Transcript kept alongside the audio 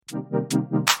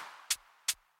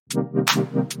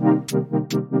What's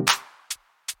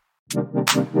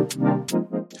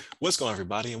going on,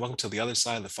 everybody, and welcome to the Other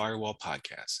Side of the Firewall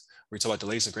podcast, where we talk about the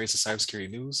latest and greatest of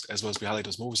cybersecurity news, as well as we highlight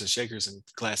those movers and shakers and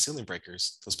glass ceiling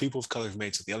breakers, those people of color who've made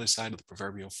it to the other side of the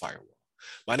proverbial firewall.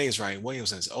 My name is Ryan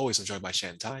Williams, and as always, I'm joined by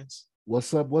Shannon Tynes.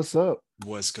 What's up? What's up?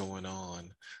 What's going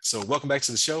on? So, welcome back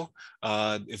to the show.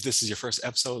 If this is your first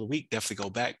episode of the week, definitely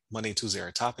go back. Monday and Tuesday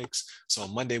are topics. So,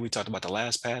 on Monday, we talked about the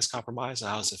LastPass compromise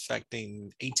and how it's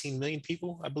affecting 18 million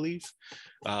people, I believe,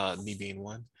 me being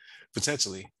one,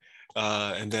 potentially.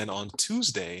 And then on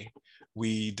Tuesday,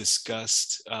 we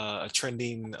discussed a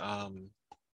trending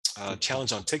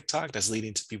challenge on TikTok that's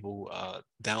leading to people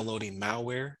downloading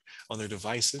malware on their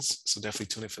devices. So definitely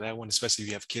tune in for that one, especially if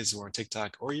you have kids who are on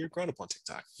TikTok or you're grown up on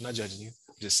TikTok. I'm not judging you.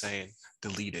 I'm just saying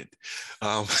delete it.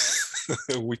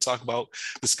 We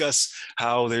discuss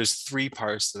how there's three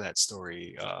parts to that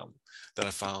story that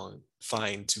I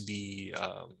find to be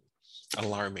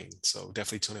alarming. So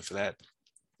definitely tune in for that.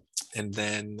 And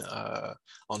then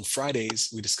on Fridays,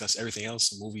 we discuss everything else,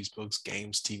 so movies, books,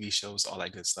 games, TV shows, all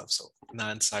that good stuff. So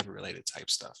non-cyber related type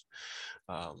stuff.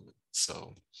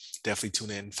 So definitely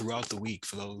tune in throughout the week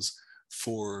for those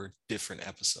 4 different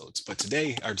episodes. But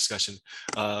today, our discussion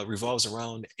revolves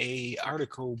around an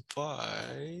article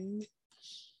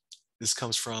this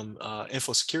comes from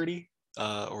InfoSecurity.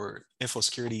 Or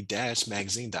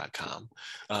infosecurity-magazine.com,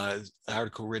 an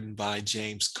article written by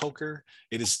James Coker.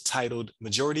 It is titled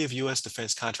 "Majority of U.S.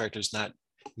 Defense Contractors Not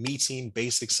Meeting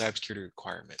Basic Cybersecurity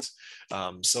Requirements."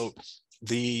 So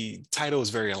the title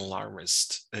is very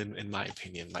alarmist, in my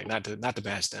opinion. Like not to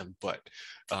bash them, but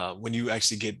when you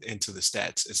actually get into the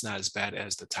stats, it's not as bad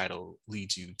as the title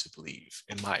leads you to believe,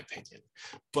 in my opinion.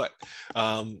 But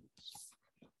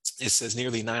it says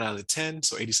nearly 9 out of 10,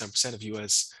 so 87% of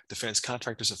U.S. defense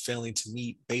contractors are failing to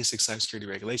meet basic cybersecurity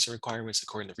regulation requirements,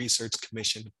 according to research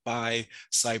commissioned by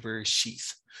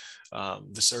CyberSheath.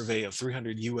 The survey of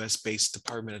 300 U.S.-based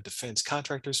Department of Defense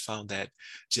contractors found that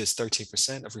just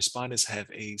 13% of respondents have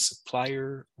a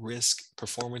Supplier Risk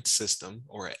Performance System,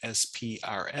 or a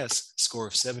SPRS, score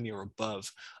of 70 or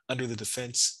above under the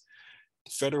Defense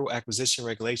Federal Acquisition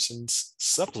Regulations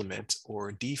Supplement,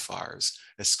 or DFARS.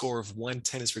 A score of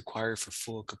 110 is required for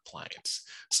full compliance.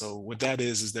 So what that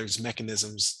is there's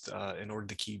mechanisms in order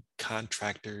to keep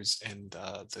contractors and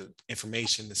the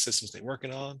information, the systems they work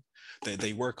on,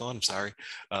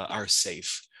 are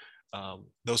safe.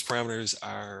 Those parameters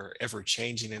are ever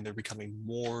changing and they're becoming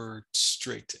more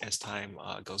strict as time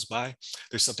goes by.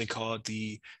 There's something called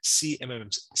the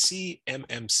CMMC,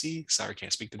 sorry,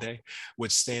 can't speak today,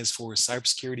 which stands for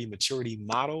Cybersecurity Maturity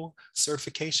Model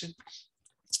Certification.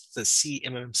 The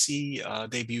CMMC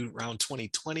debuted around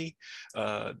 2020,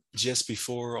 just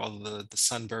before all the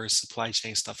sunburst supply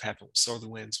chain stuff happened with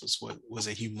SolarWinds. Was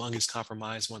a humongous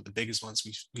compromise, one of the biggest ones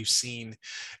we've seen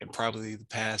in probably the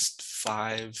past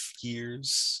 5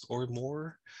 years or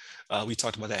more. We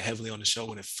talked about that heavily on the show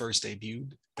when it first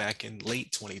debuted back in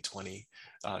late 2020,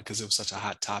 because it was such a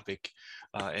hot topic,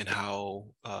 and how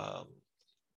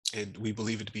we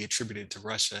believe it to be attributed to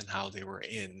Russia and how they were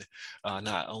in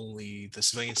not only the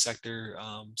civilian sector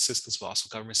systems, but also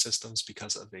government systems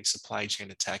because of a supply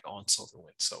chain attack on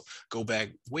SolarWinds. So go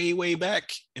back, way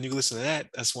back, and you can listen to that.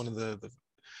 That's one of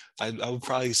I would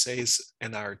probably say is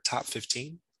in our top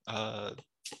 15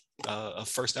 of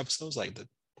first episodes, like the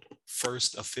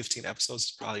first of 15 episodes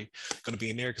is probably going to be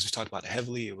in there because we talked about it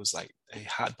heavily. It was like a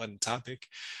hot button topic.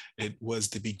 It was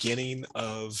the beginning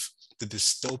of the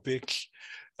dystopic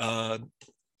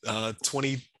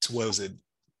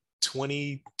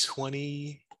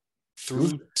 2020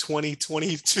 through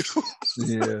 2022.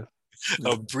 Yeah.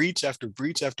 Of breach after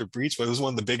breach after breach, but it was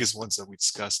one of the biggest ones that we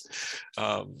discussed.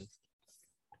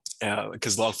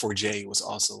 Because Log4j was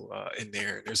also in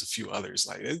there. There's a few others.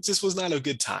 Like, it just was not a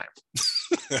good time.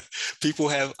 People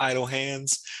have idle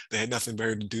hands. They had nothing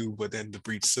better to do but then to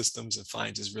breach systems and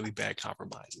find just really bad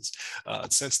compromises.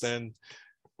 Since then,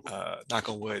 knock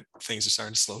on wood, things are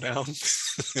starting to slow down.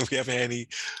 We haven't had any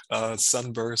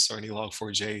sunbursts or any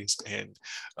Log4js in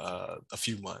a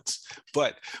few months.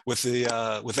 But with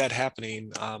that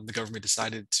happening, the government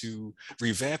decided to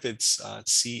revamp its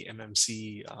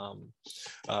CMMC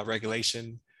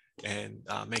regulation and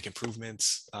make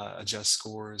improvements, adjust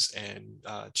scores, and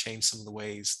change some of the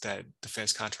ways that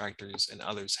defense contractors and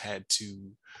others had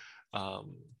to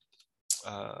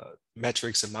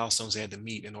metrics and milestones they had to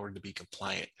meet in order to be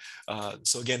compliant.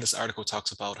 So again, this article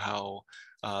talks about how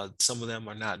some of them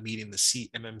are not meeting the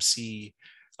CMMC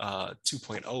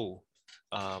 2.0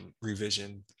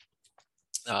 revision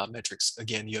metrics.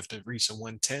 Again, you have to reach a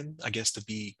 110, I guess, to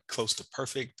be close to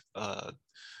perfect. A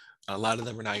lot of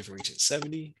them are not even reaching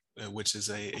 70. which is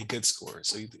a good score.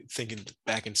 So you thinking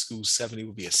back in school, 70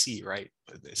 would be a C, right?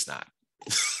 But it's not.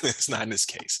 It's not in this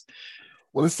case.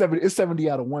 Well, it's 70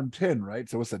 out of 110, right?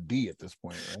 So it's a D at this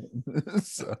point, right?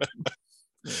 So,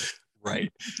 yeah.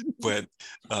 Right. But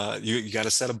you got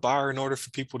to set a bar in order for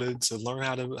people to learn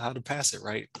how to pass it,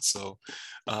 right? So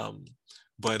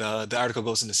but the article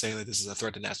goes into saying that this is a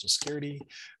threat to national security,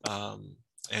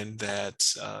 and that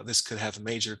this could have a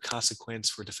major consequence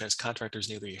for defense contractors,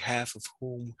 nearly half of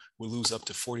whom will lose up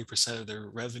to 40% of their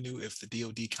revenue if the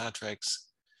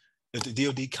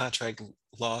DoD contract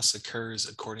loss occurs,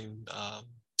 according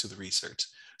to the research.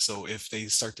 So if they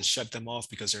start to shut them off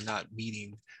because they're not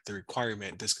meeting the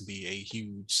requirement, this could be a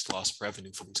huge loss of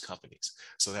revenue for these companies.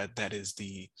 So that is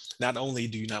not only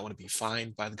do you not want to be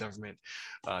fined by the government,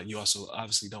 you also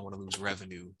obviously don't want to lose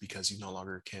revenue because you no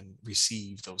longer can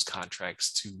receive those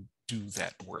contracts to do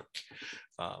that work.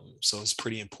 So it's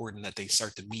pretty important that they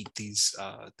start to meet these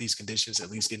conditions, at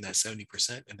least getting that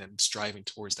 70%, and then striving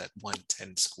towards that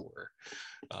 110 score.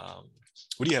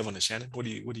 What do you have on this, Shannon? What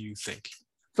do you think?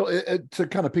 So to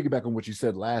kind of piggyback on what you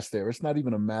said last there, it's not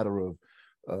even a matter of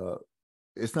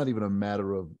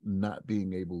not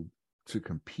being able to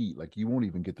compete. Like, you won't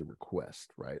even get the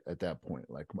request, right? At that point,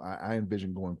 like I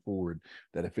envision going forward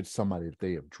that if it's somebody that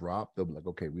they have dropped, they'll be like,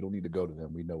 okay, we don't need to go to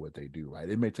them. We know what they do, right?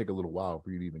 It may take a little while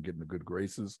for you to even get in the good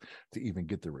graces to even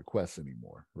get the requests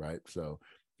anymore, right? So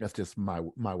that's just my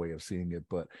way of seeing it.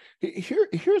 But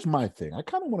here's my thing. I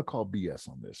kind of want to call BS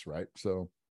on this, right? So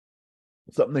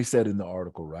something they said in the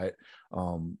article, right?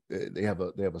 They have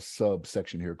a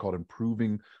subsection here called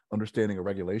improving understanding of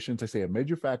regulations. They say a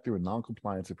major factor in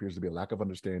non-compliance appears to be a lack of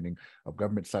understanding of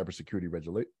government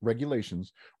cybersecurity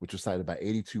regulations, which was cited by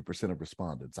 82% of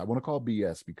respondents. I want to call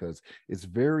BS because it's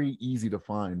very easy to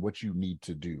find what you need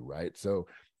to do, right? So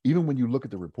even when you look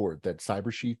at the report that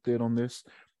Cybersheet did on this,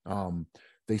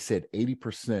 they said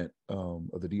 80%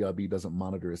 of the DRB doesn't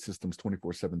monitor its systems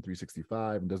 24/7,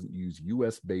 365, and doesn't use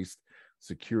US-based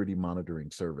security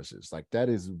monitoring services. Like, that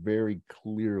is very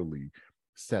clearly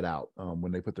set out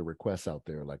when they put the requests out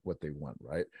there, like what they want,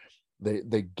 right?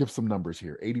 They give some numbers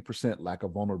here. 80% lack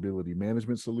of vulnerability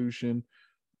management solution.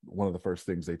 One of the first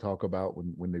things they talk about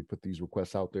when they put these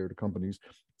requests out there to companies.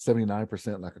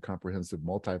 79% lack a comprehensive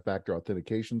multi-factor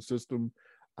authentication system.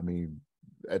 I mean,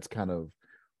 that's kind of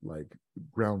like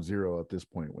ground zero at this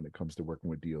point when it comes to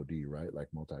working with DoD, right? Like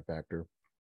multi-factor.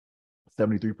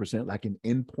 73% like an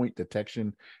endpoint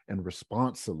detection and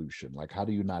response solution. Like, how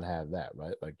do you not have that,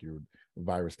 right? Like your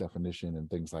virus definition and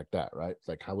things like that, right? It's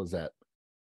like, how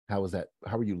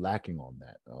are you lacking on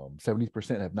that?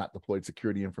 70% have not deployed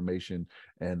security information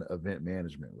and event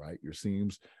management, right? Your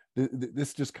seems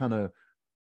this just kind of,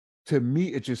 to me,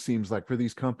 it just seems like for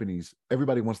these companies,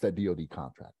 everybody wants that DoD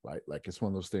contract, right? Like, it's one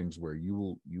of those things where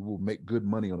you will make good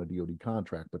money on a DoD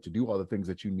contract, but to do all the things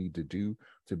that you need to do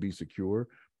to be secure,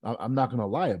 I'm not going to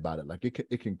lie about it. Like,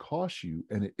 it can cost you,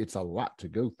 and it's a lot to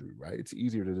go through, right? It's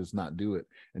easier to just not do it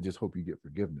and just hope you get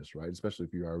forgiveness, right? Especially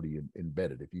if you're already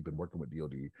embedded. If you've been working with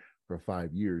DoD for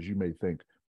 5 years, you may think,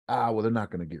 well, they're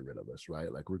not going to get rid of us,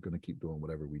 right? Like, we're going to keep doing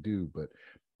whatever we do. But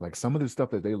like, some of the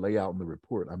stuff that they lay out in the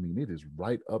report, I mean, it is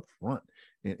right up front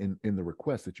in the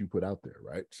request that you put out there,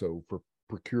 right? So for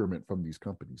procurement from these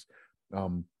companies.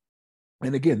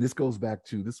 And again, this goes back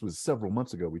to, this was several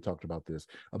months ago, we talked about this,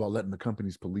 about letting the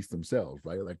companies police themselves,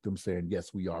 right? Like them saying,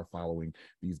 yes, we are following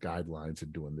these guidelines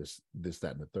and doing this,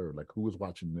 that, and the third. Like, who is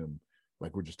watching them?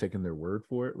 Like, we're just taking their word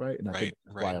for it, right? And I think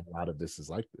that's why a lot of this is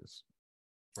like this.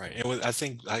 Right. And I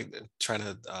think I trying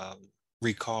to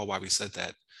recall why we said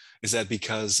that. Is that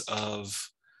because of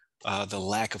the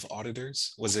lack of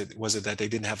auditors? Was it that they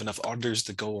didn't have enough auditors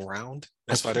to go around?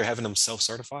 That's why they're having them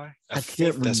self-certify? I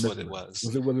can't remember. That's what it was.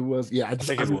 Was it what it was? Yeah, I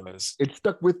think it was. It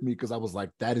stuck with me because I was like,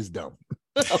 that is dumb.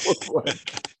 I was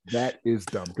like, that is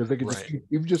dumb. Because they could just,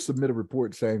 you just submit a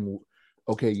report saying,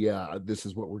 okay, yeah, this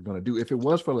is what we're going to do. If it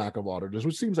was for lack of auditors,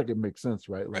 which seems like it makes sense,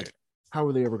 right? Like, how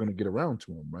are they ever going to get around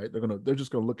to them, right? They're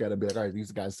just going to look at it and be like, all right,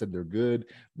 these guys said they're good.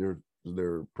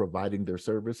 They're providing their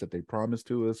service that they promised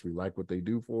to us. We like what they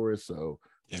do for us. So,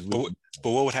 yeah, but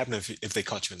what would happen if they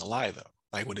caught you in the lie, though?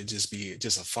 Like, would it just be a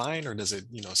fine, or does it,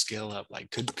 scale up?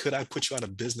 Like, could I put you out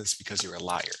of business because you're a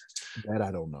liar? That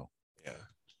I don't know. Yeah,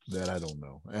 that I don't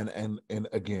know. And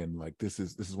again, like, this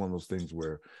is one of those things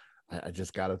where I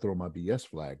just got to throw my BS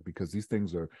flag, because these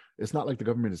things are. It's not like the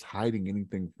government is hiding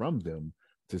anything from them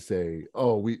to say,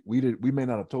 oh, we may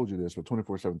not have told you this, but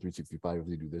 24/7, 365, if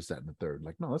they do this, that, and the third.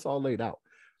 Like, no, it's all laid out.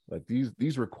 Like,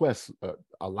 these requests,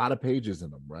 a lot of pages in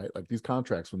them, right? Like, these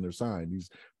contracts when they're signed, these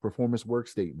performance work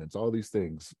statements, all these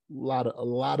things, a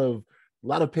lot of a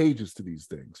lot of pages to these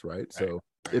things, right? Right. So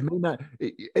Right. it may not.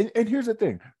 And here's the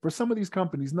thing: for some of these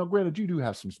companies, now granted, you do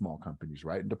have some small companies,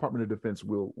 right? And Department of Defense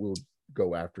will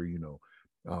go after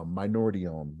minority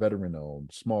owned, veteran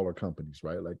owned, smaller companies,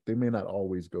 right? Like they may not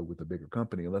always go with a bigger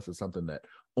company unless it's something that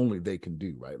only they can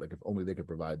do, right? Like if only they can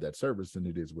provide that service, then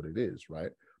it is what it is,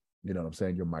 right? You know what I'm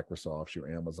saying? Your Microsofts, your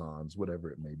Amazons, whatever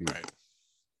it may be. Right.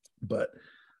 But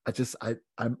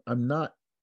I'm not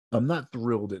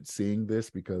thrilled at seeing this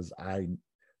because I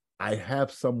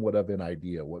have somewhat of an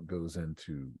idea what goes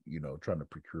into trying to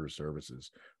procure services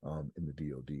in the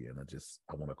DoD, and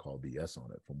I want to call BS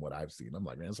on it from what I've seen. I'm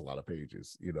like, man, it's a lot of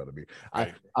pages. You know what I mean?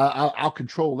 Right. I'll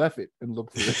control F it and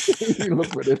look for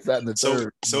look for this, that, and the So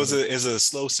third. so is a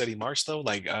slow steady march though?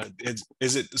 Like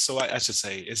is it so I should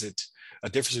say, is it a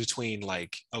difference between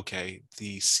like, okay,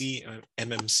 the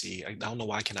CMMC, I don't know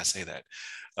why can I say that.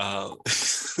 I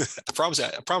promise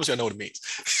you I know what it means.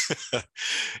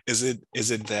 Is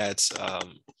it that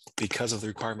because of the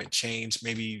requirement change,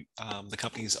 maybe the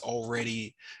company's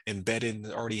already embedded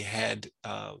and already had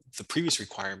the previous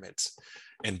requirements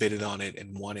and bidded on it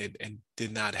and wanted and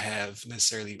did not have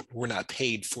necessarily, were not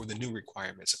paid for the new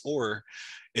requirements? Or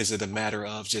is it a matter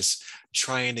of just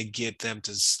trying to get them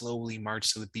to slowly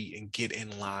march to the beat and get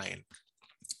in line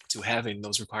to having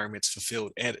those requirements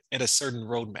fulfilled at a certain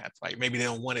roadmap? Like maybe they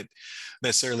don't want it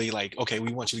necessarily like, okay,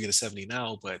 we want you to get a 70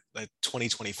 now, but like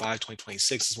 2025,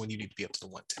 2026 is when you need to be up to the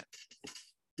 110.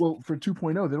 Well, for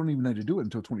 2.0, they don't even need to do it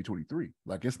until 2023.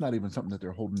 Like it's not even something that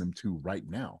they're holding them to right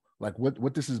now. Like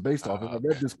what this is based off, if I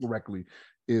read this correctly,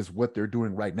 is what they're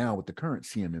doing right now with the current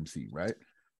CMMC, right?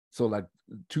 So like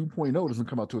 2.0 doesn't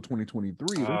come out till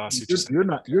 2023.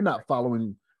 You're not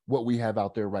following what we have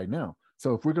out there right now.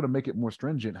 So if we're going to make it more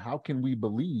stringent, how can we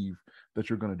believe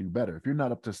that you're going to do better? If you're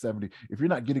not up to 70, if you're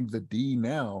not getting the D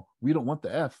now, we don't want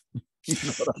the F. You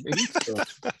know what I mean?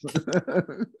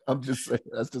 So, I'm just saying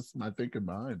that's just my thinking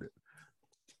behind it.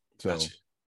 So Gotcha.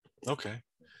 Okay.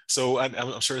 So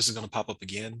I'm sure this is going to pop up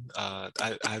again.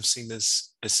 I've seen a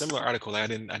similar article. I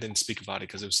didn't speak about it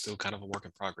because it was still kind of a work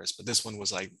in progress. But this one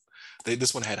was like,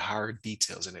 this one had hard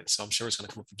details in it. So I'm sure it's going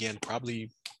to come up again,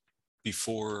 probably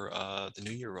before the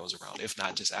new year rolls around, if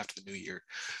not just after the new year,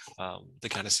 to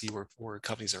kind of see where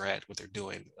companies are at, what they're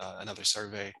doing. Another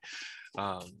survey.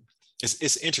 Um,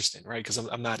 it's interesting, right? Because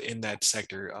I'm not in that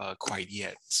sector quite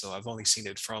yet, so I've only seen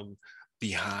it from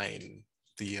behind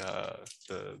the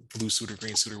blue suit or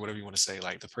green suit or whatever you want to say,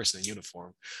 like the person in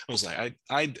uniform. I was like,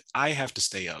 I have to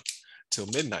stay up till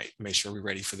midnight, make sure we're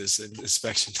ready for this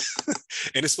inspection.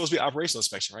 And it's supposed to be operational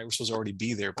inspection, right? We're supposed to already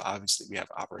be there, but obviously we have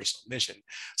an operational mission.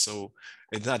 So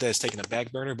it's not that it's taking a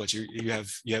back burner, but you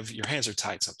have your hands are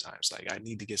tied sometimes. Like I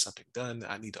need to get something done.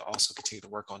 I need to also continue to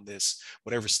work on this,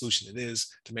 whatever solution it is,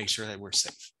 to make sure that we're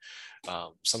safe.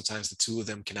 Sometimes the two of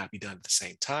them cannot be done at the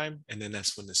same time, and then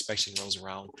that's when the inspection rolls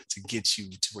around to get you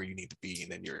to where you need to be,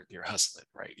 and then you're hustling,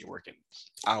 right? You're working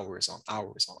hours on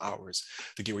hours on hours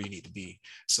to get where you need to be.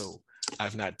 So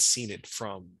I've not seen it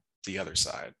from the other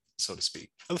side, so to speak,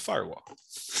 of the firewall.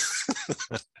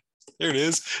 There it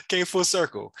is. Came full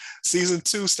circle. Season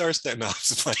 2 starts that. No, I'm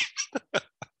just playing.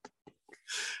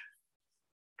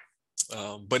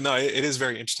 But no, it is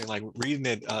very interesting. Like reading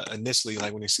it initially,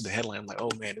 like when you see the headline, I'm like, oh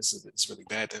man, it's really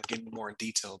bad. Then getting more in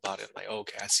detail about it, I'm like,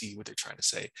 okay, I see what they're trying to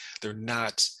say. They're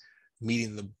not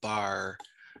meeting the bar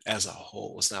as a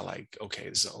whole. It's not like, okay,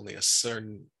 there's only a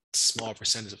certain small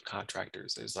percentage of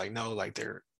contractors. It's like, no, like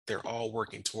they're all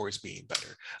working towards being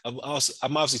better. I'm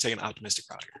obviously taking an optimistic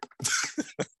route here.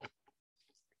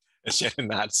 And Shannon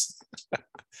nods.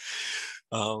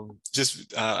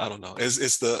 Just I don't know.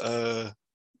 It's the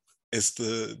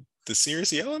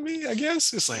serious yell at me, I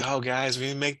guess. It's like, oh guys, we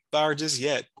didn't make the bar just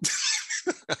yet.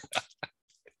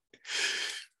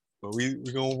 But we're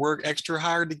gonna work extra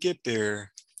hard to get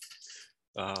there.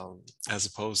 As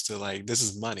opposed to like, this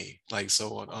is money. Like,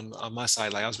 so on my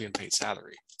side, like I was being paid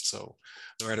salary. So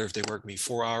no matter if they work me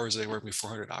 4 hours or they work me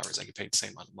 400 hours, I get paid the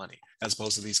same amount of money, as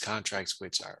opposed to these contracts,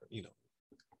 which are,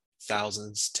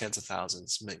 thousands, tens of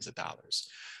thousands, millions of dollars.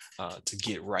 To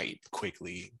get right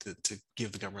quickly, to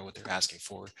give the government what they're asking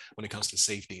for when it comes to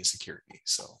safety and security.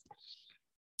 So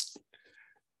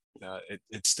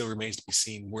it still remains to be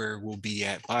seen where we'll be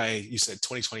at by, you said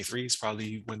 2023 is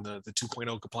probably when the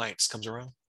 2.0 compliance comes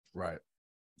around. right.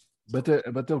 But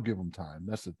they'll give them time.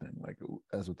 That's the thing. Like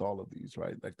as with all of these,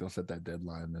 right? Like they'll set that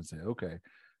deadline and say, okay,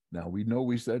 now we know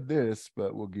we said this,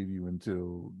 but we'll give you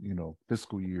until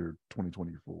fiscal year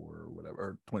 2024 or whatever,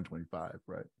 or 2025,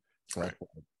 right? So Right.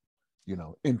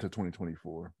 into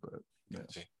 2024. But yeah.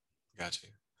 Gotcha.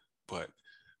 But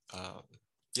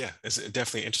Yeah, it's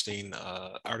definitely an interesting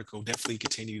article. Definitely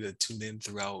continue to tune in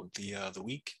throughout the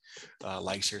week.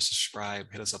 Like, share,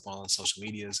 subscribe. Hit us up on social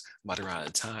medias. I'm about to run out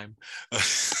of time.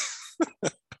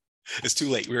 It's too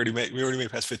late. We already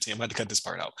made past 15. I'm about to cut this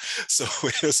part out. So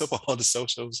hit us up on all the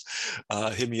socials.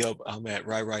 Hit me up. I'm at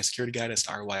RyRy Security Guy. That's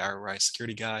RYRY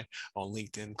Security Guy on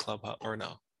LinkedIn, Clubhouse, or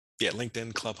no, yeah,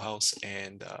 LinkedIn, Clubhouse,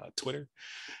 and Twitter.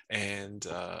 And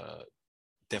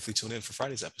definitely tune in for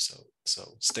Friday's episode.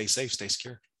 So stay safe, stay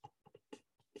secure.